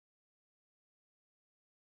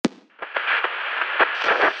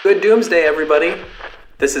Good doomsday, everybody.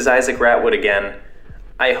 This is Isaac Ratwood again.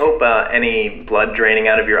 I hope any blood draining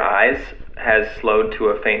out of your eyes has slowed to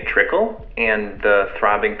a faint trickle, and the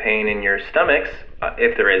throbbing pain in your stomachs,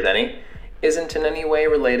 if there is any, isn't in any way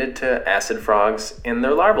related to acid frogs in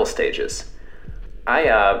their larval stages.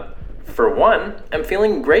 I, for one, am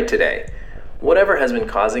feeling great today. Whatever has been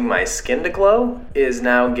causing my skin to glow is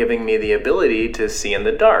now giving me the ability to see in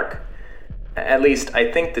the dark. At least,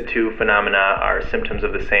 I think the two phenomena are symptoms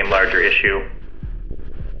of the same larger issue.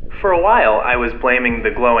 For a while, I was blaming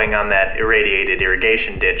the glowing on that irradiated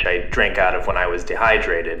irrigation ditch I drank out of when I was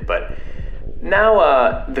dehydrated, but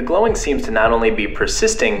now the glowing seems to not only be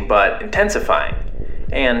persisting, but intensifying.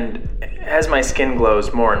 And as my skin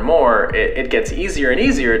glows more and more, it gets easier and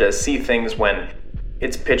easier to see things when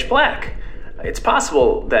it's pitch black. It's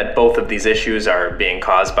possible that both of these issues are being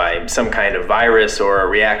caused by some kind of virus or a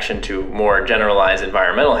reaction to more generalized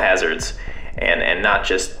environmental hazards, and not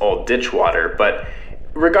just old ditch water. But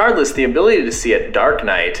regardless, the ability to see at dark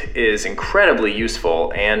night is incredibly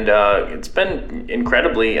useful, and it's been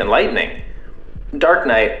incredibly enlightening. Dark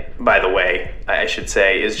night, by the way, I should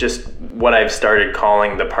say, is just what I've started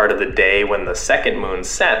calling the part of the day when the second moon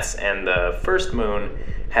sets and the first moon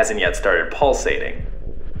hasn't yet started pulsating.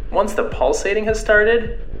 Once the pulsating has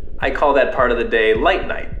started, I call that part of the day light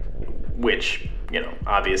night, which,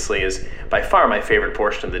 obviously is by far my favorite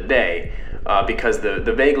portion of the day, because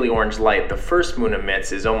the vaguely orange light the first moon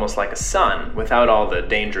emits is almost like a sun without all the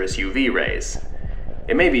dangerous UV rays.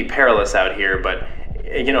 It may be perilous out here, but,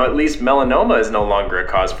 at least melanoma is no longer a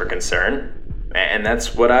cause for concern, and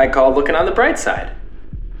that's what I call looking on the bright side.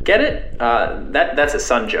 Get it? That's a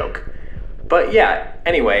sun joke. But yeah,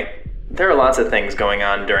 anyway, there are lots of things going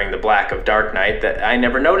on during the black of dark night that I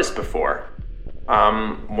never noticed before.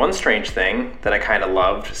 One strange thing that I kind of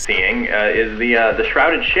loved seeing is the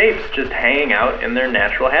shrouded shapes just hanging out in their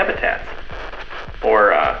natural habitats.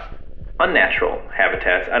 Or unnatural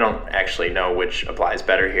habitats. I don't actually know which applies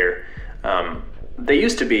better here. They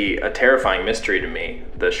used to be a terrifying mystery to me,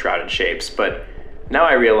 the shrouded shapes, but now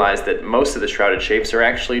I realize that most of the shrouded shapes are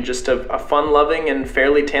actually just a fun-loving and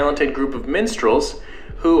fairly talented group of minstrels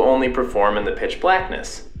who only perform in the pitch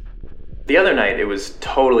blackness. The other night it was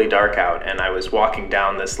totally dark out and I was walking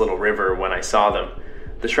down this little river when I saw them.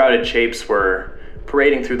 The shrouded shapes were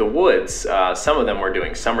parading through the woods. Some of them were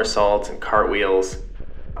doing somersaults and cartwheels.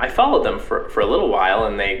 I followed them for a little while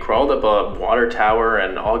and they crawled up a water tower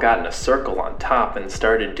and all got in a circle on top and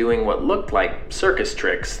started doing what looked like circus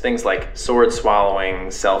tricks, things like sword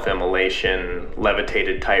swallowing, self-immolation,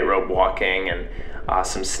 levitated tightrope walking, and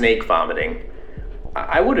some snake vomiting.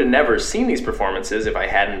 I would have never seen these performances if I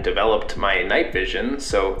hadn't developed my night vision,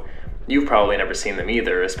 so you've probably never seen them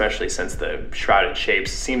either, especially since the shrouded shapes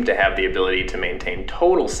seem to have the ability to maintain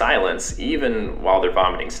total silence even while they're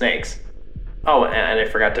vomiting snakes. Oh, and I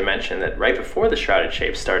forgot to mention that right before the shrouded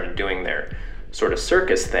shapes started doing their sort of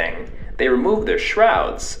circus thing, they removed their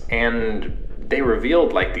shrouds, and they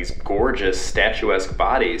revealed like these gorgeous statuesque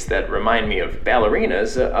bodies that remind me of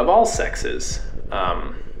ballerinas of all sexes.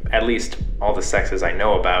 At least all the sexes I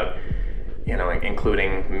know about,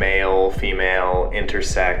 including male, female,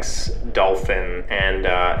 intersex, dolphin,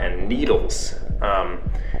 and needles.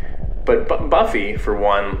 But Buffy, for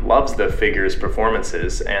one, loves the figure's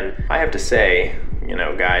performances, and I have to say,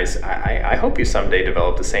 guys, I hope you someday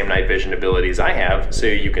develop the same night vision abilities I have so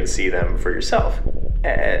you can see them for yourself.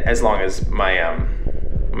 As long as my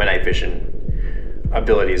night vision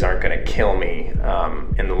abilities aren't going to kill me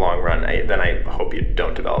in the long run, then I hope you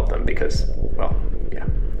don't develop them because, well,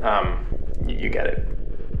 yeah, you get it.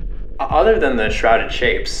 Other than the shrouded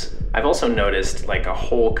shapes, I've also noticed like a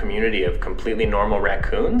whole community of completely normal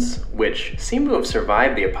raccoons, which seem to have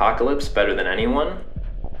survived the apocalypse better than anyone.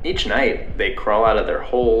 Each night, they crawl out of their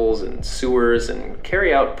holes and sewers and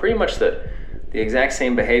carry out pretty much the exact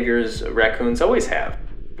same behaviors raccoons always have.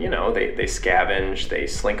 They scavenge, they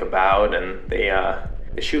slink about, and they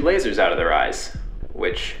shoot lasers out of their eyes,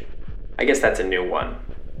 which I guess that's a new one,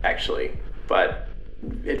 actually, but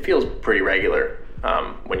it feels pretty regular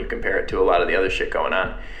when you compare it to a lot of the other shit going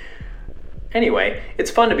on. Anyway, it's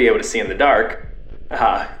fun to be able to see in the dark.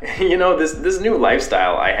 This new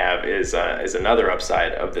lifestyle I have is another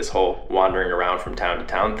upside of this whole wandering around from town to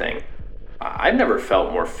town thing. I've never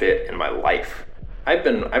felt more fit in my life. I've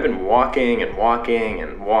been walking and walking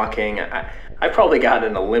and walking. I've probably got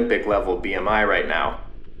an Olympic level BMI right now.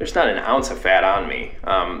 There's not an ounce of fat on me.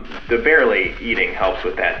 The barely eating helps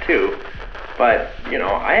with that too. But,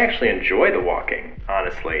 I actually enjoy the walking,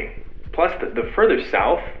 honestly. Plus, the further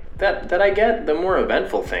south that I get, the more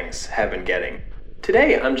eventful things have been getting.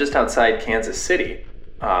 Today, I'm just outside Kansas City.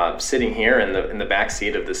 sitting here in the back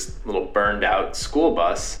seat of this little burned out school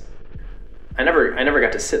bus. I never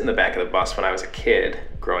got to sit in the back of the bus when I was a kid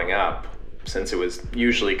growing up, since it was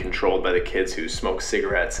usually controlled by the kids who smoked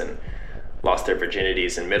cigarettes and lost their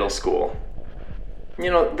virginities in middle school.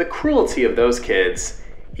 The cruelty of those kids,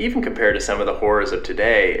 even compared to some of the horrors of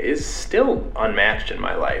today, is still unmatched in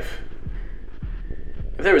my life.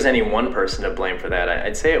 If there was any one person to blame for that,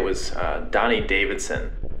 I'd say it was Donnie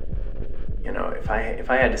Davidson. If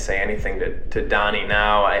I had to say anything to Donnie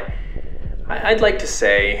now, I'd like to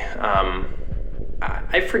say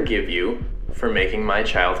I forgive you for making my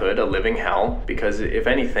childhood a living hell, because if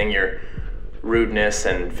anything, your rudeness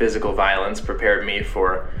and physical violence prepared me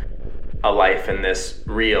for a life in this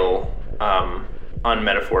real,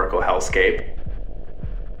 unmetaphorical hellscape.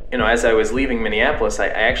 As I was leaving Minneapolis, I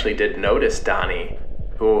actually did notice Donnie,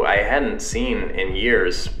 who I hadn't seen in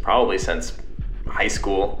years, probably since high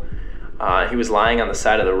school. He was lying on the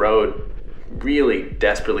side of the road, really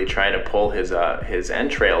desperately trying to pull his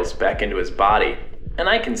entrails back into his body. And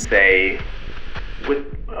I can say, with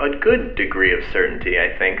a good degree of certainty,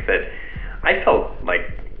 I think that I felt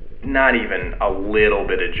like not even a little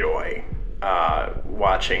bit of joy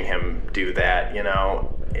watching him do that.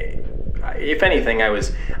 If anything, I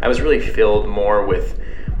was really filled more with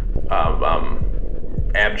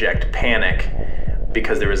abject panic,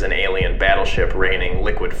 because there was an alien battleship raining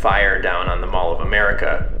liquid fire down on the Mall of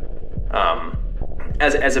America.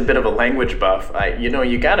 As a bit of a language buff,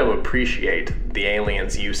 you got to appreciate the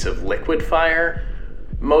aliens' use of liquid fire,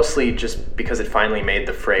 mostly just because it finally made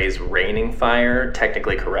the phrase raining fire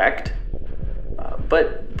technically correct.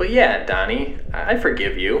 But yeah, Donnie, I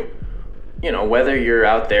forgive you. Whether you're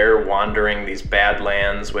out there wandering these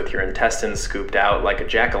badlands with your intestines scooped out like a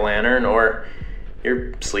jack-o'-lantern, or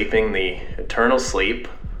you're sleeping the eternal sleep,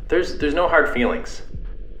 there's no hard feelings.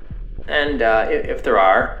 And if there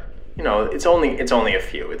are, it's only a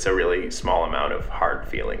few. It's a really small amount of hard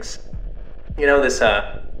feelings.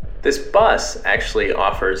 This bus actually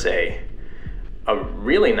offers a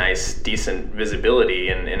really nice, decent visibility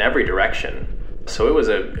in every direction. So it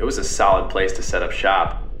was a solid place to set up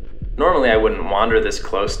shop. Normally I wouldn't wander this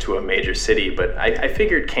close to a major city, but I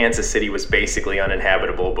figured Kansas City was basically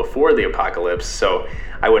uninhabitable before the apocalypse, so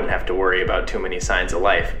I wouldn't have to worry about too many signs of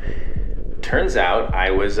life. Turns out I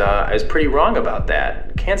was pretty wrong about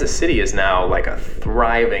that. Kansas City is now like a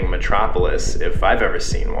thriving metropolis, if I've ever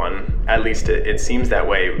seen one. At least it seems that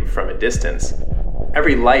way from a distance.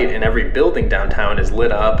 Every light in every building downtown is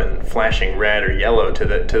lit up and flashing red or yellow to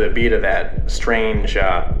the beat of that strange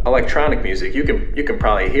electronic music you can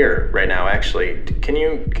probably hear right now. Actually, can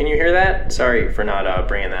you hear that? Sorry for not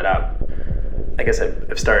bringing that up. I guess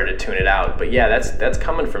I've started to tune it out, but yeah, that's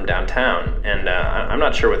coming from downtown, and I'm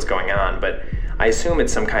not sure what's going on, but I assume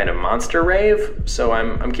it's some kind of monster rave. So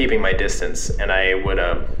I'm keeping my distance, and I would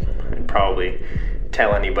I'd probably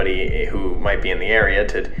tell anybody who might be in the area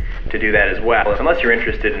to do that as well, unless you're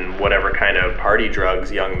interested in whatever kind of party drugs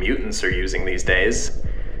young mutants are using these days.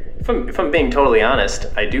 If I'm being totally honest,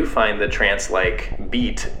 I do find the trance-like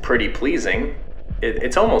beat pretty pleasing.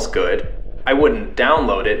 It's almost good. I wouldn't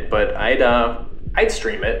download it, but I'd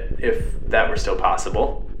stream it if that were still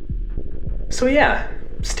possible. So yeah,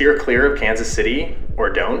 steer clear of Kansas City, or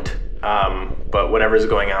don't. But whatever's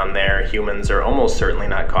going on there, humans are almost certainly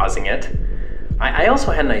not causing it. I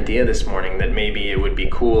also had an idea this morning that maybe it would be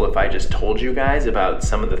cool if I just told you guys about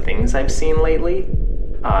some of the things I've seen lately,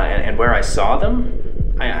 and where I saw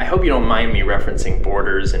them. I hope you don't mind me referencing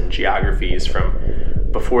borders and geographies from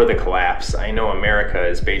before the collapse. I know America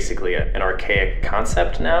is basically an archaic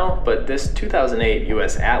concept now, but this 2008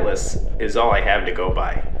 US Atlas is all I have to go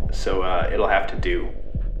by, so it'll have to do.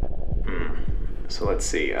 So let's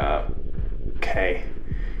see. Okay.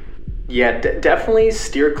 Yeah, definitely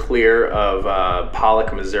steer clear of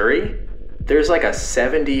Pollock, Missouri. There's like a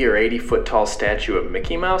 70 or 80 foot tall statue of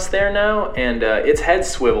Mickey Mouse there now, and its head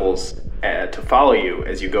swivels to follow you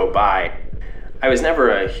as you go by. I was never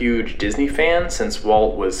a huge Disney fan, since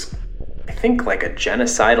Walt was, I think, like a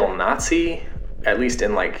genocidal Nazi, at least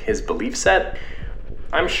in like his belief set.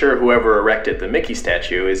 I'm sure whoever erected the Mickey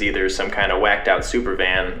statue is either some kind of whacked out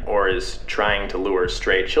supervan or is trying to lure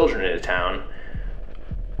stray children into town.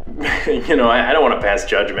 I don't want to pass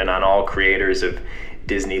judgment on all creators of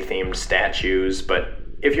Disney-themed statues, but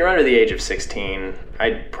if you're under the age of 16,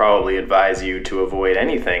 I'd probably advise you to avoid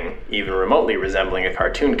anything even remotely resembling a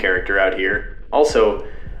cartoon character out here. Also,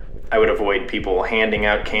 I would avoid people handing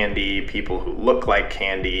out candy, people who look like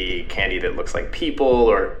candy that looks like people,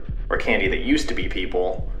 or candy that used to be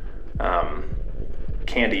people.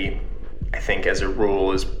 Candy, I think, as a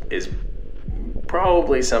rule, is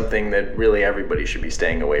probably something that really everybody should be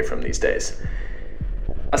staying away from these days.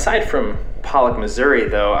 Aside from Pollock, Missouri,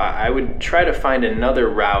 though, I would try to find another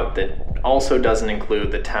route that also doesn't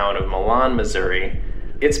include the town of Milan, Missouri.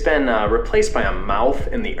 It's been replaced by a mouth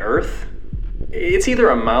in the earth. It's either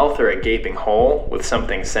a mouth or a gaping hole with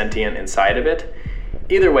something sentient inside of it.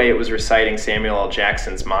 Either way, it was reciting Samuel L.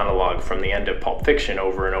 Jackson's monologue from the end of Pulp Fiction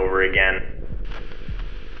over and over again.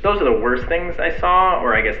 Those are the worst things I saw,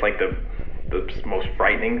 or I guess like the most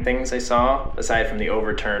frightening things I saw, aside from the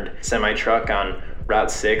overturned semi-truck on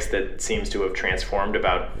Route 6 that seems to have transformed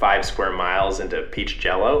about 5 square miles into peach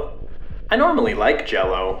jello. I normally like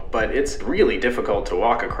jello, but it's really difficult to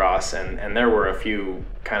walk across, and there were a few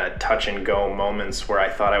kind of touch-and-go moments where I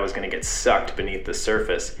thought I was going to get sucked beneath the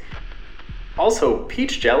surface. Also,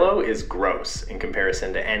 peach jello is gross in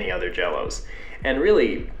comparison to any other jellos, and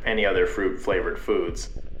really any other fruit-flavored foods.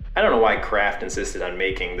 I don't know why Kraft insisted on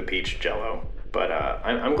making the peach jello, but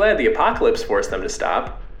I'm glad the apocalypse forced them to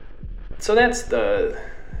stop. So that's the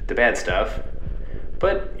bad stuff.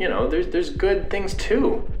 But, you know, there's good things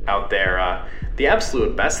too out there. The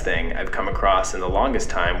absolute best thing I've come across in the longest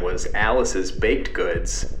time was Alice's Baked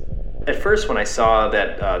Goods. At first, when I saw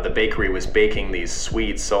that the bakery was baking these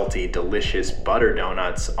sweet, salty, delicious butter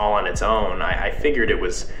donuts all on its own, I figured it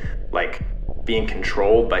was like being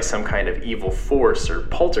controlled by some kind of evil force or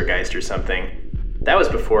poltergeist or something. That was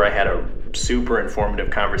before I had a super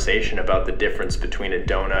informative conversation about the difference between a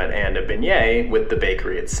donut and a beignet with the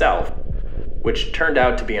bakery itself, which turned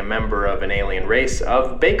out to be a member of an alien race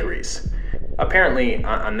of bakeries. Apparently,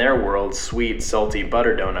 on their world, sweet, salty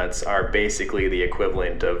butter donuts are basically the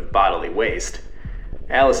equivalent of bodily waste.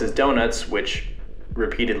 Alice's Donuts, which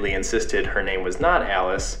repeatedly insisted her name was not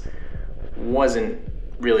Alice, wasn't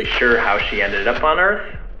really sure how she ended up on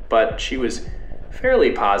Earth, but she was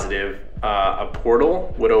fairly positive a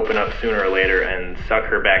portal would open up sooner or later and suck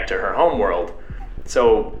her back to her home world.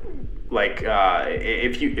 So,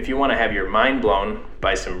 if you want to have your mind blown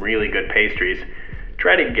by some really good pastries,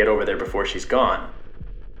 try to get over there before she's gone.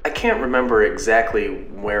 I can't remember exactly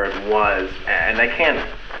where it was, and I can't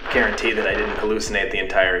guarantee that I didn't hallucinate the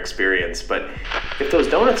entire experience, but if those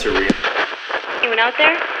donuts are real... Anyone out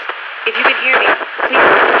there? If you can hear me,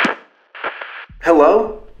 please...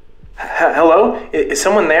 Hello? Hello? Is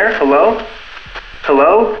someone there? Hello?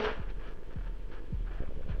 Hello?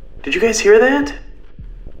 Did you guys hear that?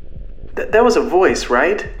 That was a voice,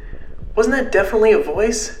 right? Wasn't that definitely a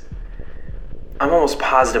voice? I'm almost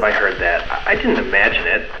positive I heard that. I didn't imagine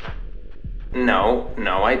it. No,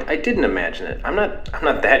 I didn't imagine it. I'm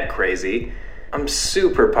not that crazy. I'm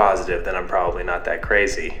super positive that I'm probably not that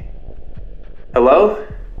crazy. Hello?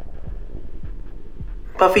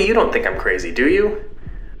 Buffy, you don't think I'm crazy, do you?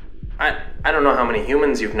 I don't know how many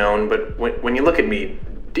humans you've known, but when you look at me,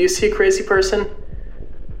 do you see a crazy person?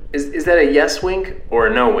 Is that a yes wink or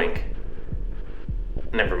a no wink?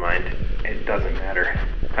 Never mind. It doesn't matter.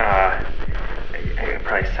 I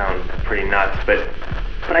probably sound pretty nuts, but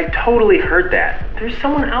I totally heard that. There's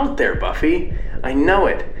someone out there, Buffy. I know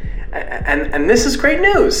it. And this is great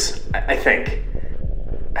news, I think.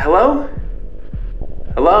 Hello?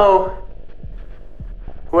 Hello?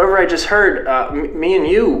 Whoever I just heard, me and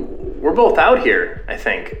you, we're both out here, I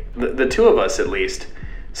think. The two of us, at least.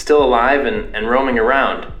 Still alive and roaming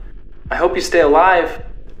around. I hope you stay alive.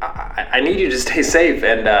 I need you to stay safe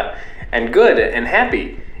and good and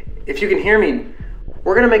happy. If you can hear me,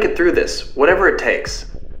 we're gonna make it through this, whatever it takes.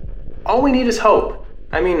 All we need is hope.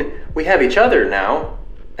 I mean, we have each other now,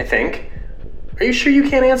 I think. Are you sure you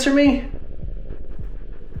can't answer me?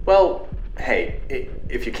 Well, hey,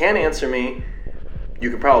 if you can't answer me, you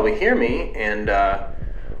can probably hear me, and,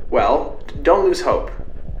 don't lose hope.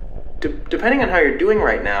 Depending on how you're doing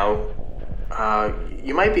right now,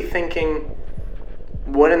 you might be thinking,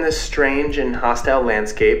 what in this strange and hostile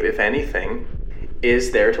landscape, if anything, is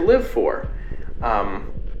there to live for? You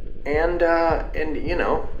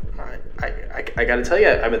know, I gotta tell you,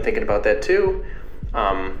 I've been thinking about that too.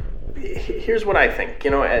 Here's what I think. You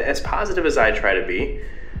know, as positive as I try to be,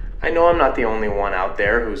 I know I'm not the only one out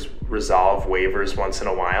there whose resolve wavers once in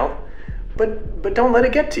a while, but don't let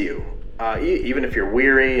it get to you, even if you're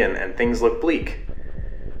weary and things look bleak.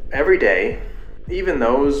 Every day, even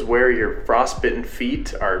those where your frostbitten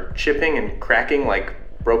feet are chipping and cracking like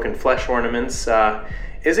broken flesh ornaments,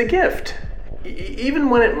 is a gift.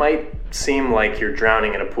 Even when it might seem like you're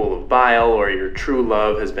drowning in a pool of bile or your true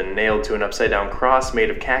love has been nailed to an upside-down cross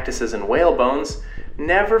made of cactuses and whale bones,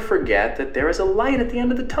 never forget that there is a light at the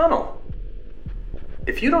end of the tunnel.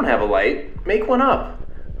 If you don't have a light, make one up.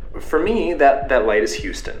 For me, that light is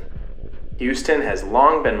Houston. Houston has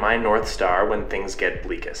long been my North Star when things get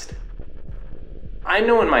bleakest. I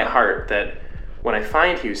know in my heart that when I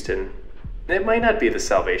find Houston, it might not be the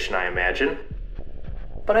salvation I imagine.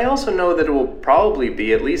 But I also know that it will probably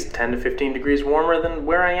be at least 10 to 15 degrees warmer than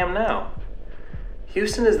where I am now.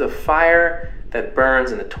 Houston is the fire that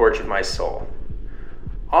burns in the torch of my soul.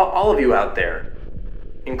 All of you out there,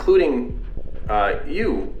 including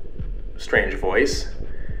you, strange voice,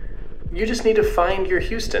 you just need to find your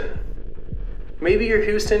Houston. Maybe your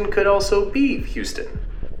Houston could also be Houston.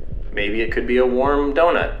 Maybe it could be a warm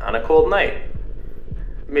donut on a cold night.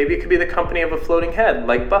 Maybe it could be the company of a floating head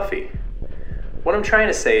like Buffy. What I'm trying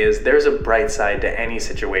to say is there's a bright side to any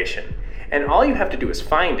situation, and all you have to do is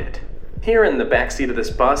find it. Here in the backseat of this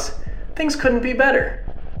bus, things couldn't be better.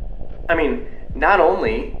 I mean, not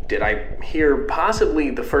only did I hear possibly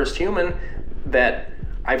the first human that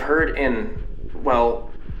I've heard in, well,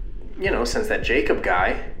 since that Jacob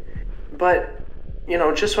guy, but,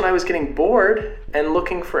 just when I was getting bored and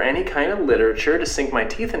looking for any kind of literature to sink my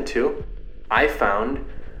teeth into, I found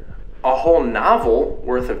a whole novel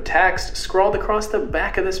worth of text scrawled across the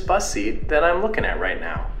back of this bus seat that I'm looking at right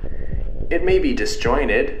now. It may be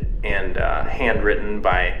disjointed and handwritten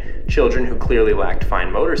by children who clearly lacked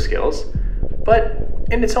fine motor skills, but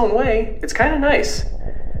in its own way, it's kind of nice.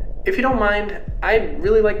 If you don't mind, I'd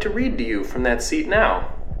really like to read to you from that seat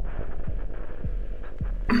now.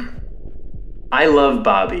 I love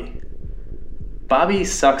Bobby. Bobby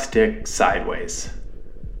sucks dick sideways.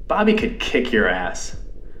 Bobby could kick your ass.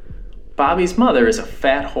 Bobby's mother is a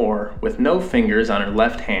fat whore with no fingers on her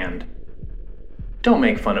left hand. Don't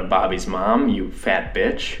make fun of Bobby's mom, you fat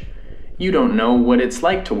bitch. You don't know what it's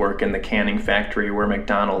like to work in the canning factory where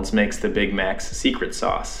McDonald's makes the Big Mac's secret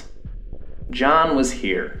sauce. John was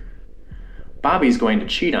here. Bobby's going to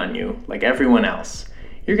cheat on you like everyone else.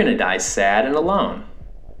 You're going to die sad and alone.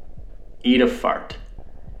 Eat a fart.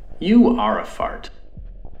 You are a fart.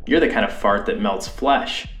 You're the kind of fart that melts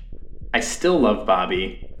flesh. I still love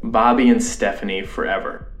Bobby and Stephanie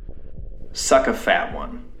forever. Suck a fat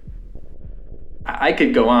one. I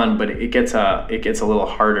could go on, but it gets a little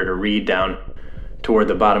harder to read down toward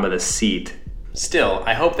the bottom of the seat. Still,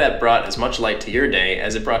 I hope that brought as much light to your day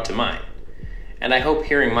as it brought to mine. And I hope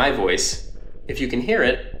hearing my voice, if you can hear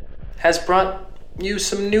it, has brought you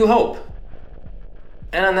some new hope.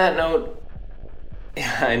 And on that note,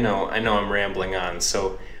 I know I'm rambling on,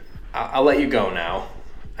 so I'll let you go now.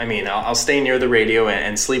 I mean, I'll stay near the radio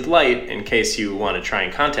and sleep light in case you want to try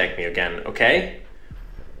and contact me again, okay?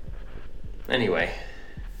 Anyway,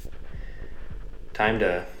 time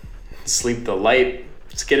to sleep the light,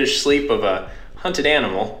 skittish sleep of a hunted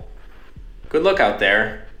animal. Good luck out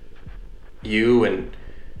there, you and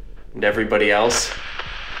everybody else.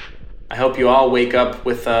 I hope you all wake up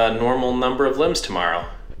with a normal number of limbs tomorrow.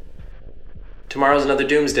 Tomorrow's another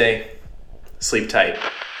doomsday. Sleep tight.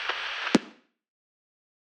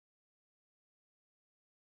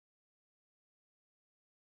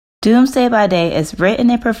 Doomsday by Day is written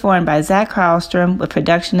and performed by Zach Carlstrom with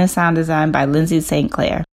production and sound design by Lindsay St.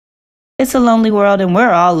 Clair. It's a lonely world and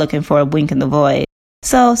we're all looking for a wink in the void.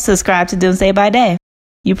 So subscribe to Doomsday by Day.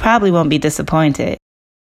 You probably won't be disappointed.